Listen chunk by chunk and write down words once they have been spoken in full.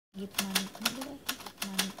Gitna nito.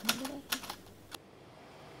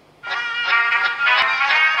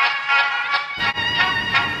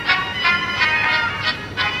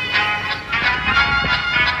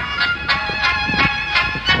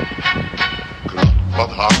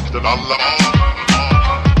 Klappat hakten alla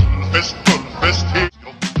fullfest helt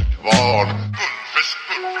kvar.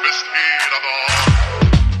 Fullfest hela dagen.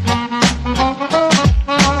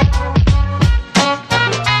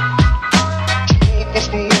 Stort och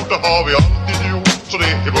stort, det har vi alltid gjort, så det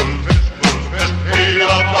är fullfest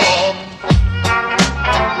hela dagen.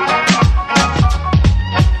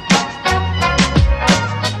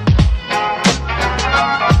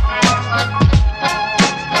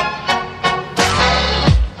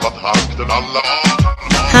 Klappat hakten alla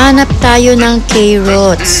Hanap tayo ng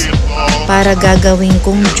carrots para gagawin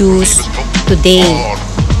kong juice today.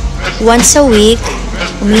 Once a week,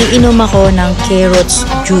 umiinom ako ng carrots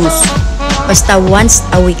juice. Basta once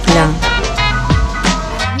a week lang.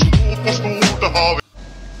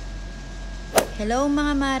 Hello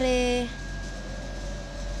mga mare.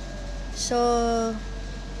 So,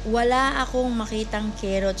 wala akong makitang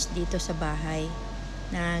carrots dito sa bahay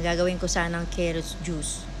na gagawin ko sanang carrots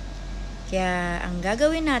juice. Kaya ang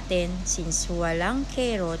gagawin natin, since walang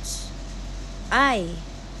carrots, ay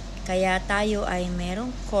kaya tayo ay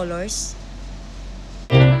merong colors.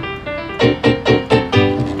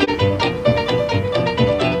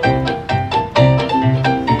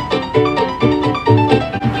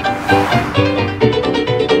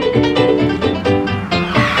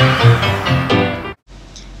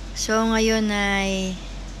 So ngayon ay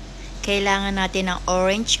kailangan natin ng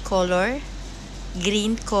orange color,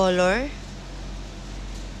 green color,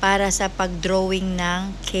 para sa pag-drawing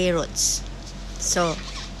ng carrots. So,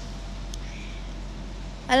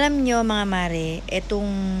 alam nyo mga mare, itong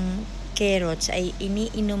carrots ay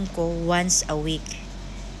iniinom ko once a week.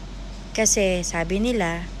 Kasi sabi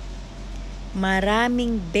nila,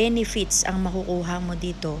 maraming benefits ang makukuha mo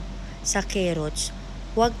dito sa carrots.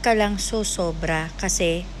 Huwag ka lang sosobra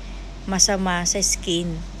kasi masama sa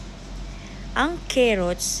skin. Ang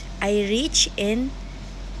carrots ay rich in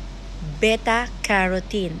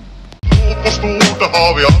beta-carotene. Stort och stort, det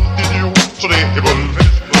har vi alltid gjort, så det är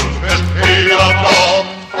fullfest hela dagen.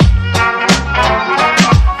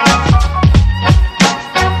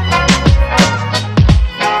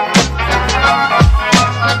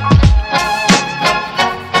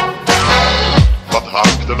 Klappat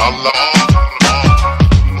hakten alla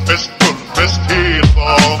fullfest hela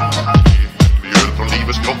dagen. Mjöl från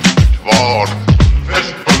livets kvar.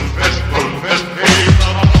 Fullfest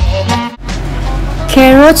hela dagen.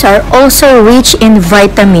 Carrots are also rich in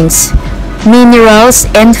vitamins, minerals,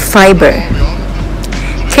 and fiber.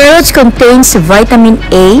 Carrots contains vitamin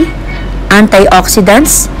A,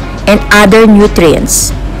 antioxidants, and other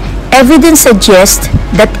nutrients. Evidence suggests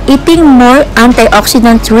that eating more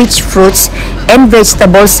antioxidant-rich fruits and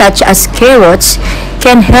vegetables such as carrots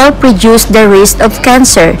can help reduce the risk of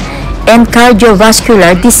cancer and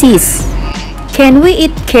cardiovascular disease. Can we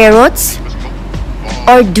eat carrots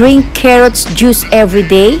or drink carrots juice every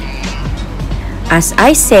day? As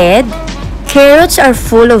I said, carrots are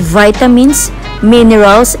full of vitamins,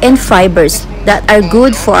 minerals, and fibers that are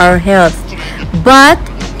good for our health. But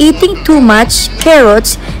eating too much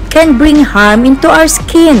carrots can bring harm into our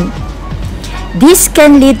skin. This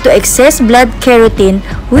can lead to excess blood carotene,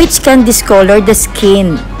 which can discolor the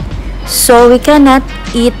skin. So we cannot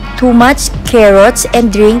eat too much carrots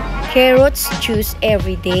and drink carrots juice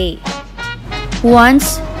every day.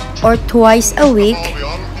 Once or twice a week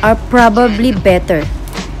are probably better.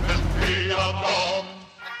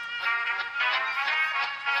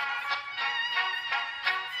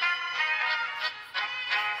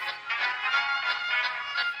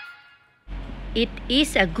 It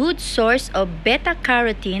is a good source of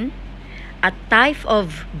beta-carotene, a type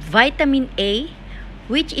of vitamin A,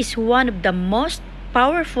 which is one of the most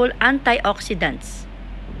powerful antioxidants.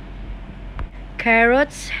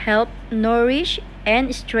 Carrots help nourish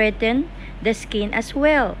and strengthen the skin as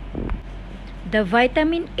well. The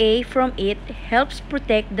vitamin A from it helps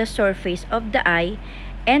protect the surface of the eye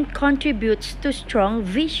and contributes to strong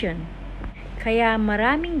vision. Kaya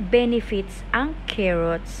maraming benefits ang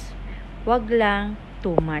carrots. Wag lang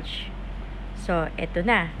too much. So, eto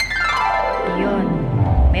na. Yun.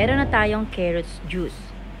 Meron na tayong carrots juice.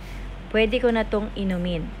 Pwede ko na tong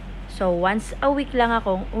inumin. So, once a week lang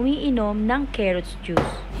akong umiinom ng carrots juice.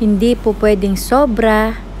 Hindi po pwedeng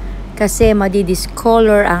sobra kasi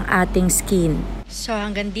madidiscolor ang ating skin. So,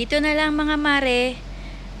 hanggang dito na lang mga mare.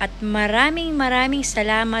 At maraming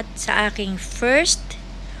salamat sa aking first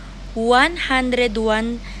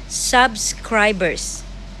 101 subscribers.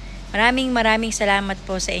 Maraming salamat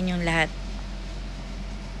po sa inyong lahat.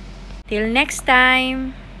 Till next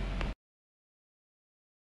time!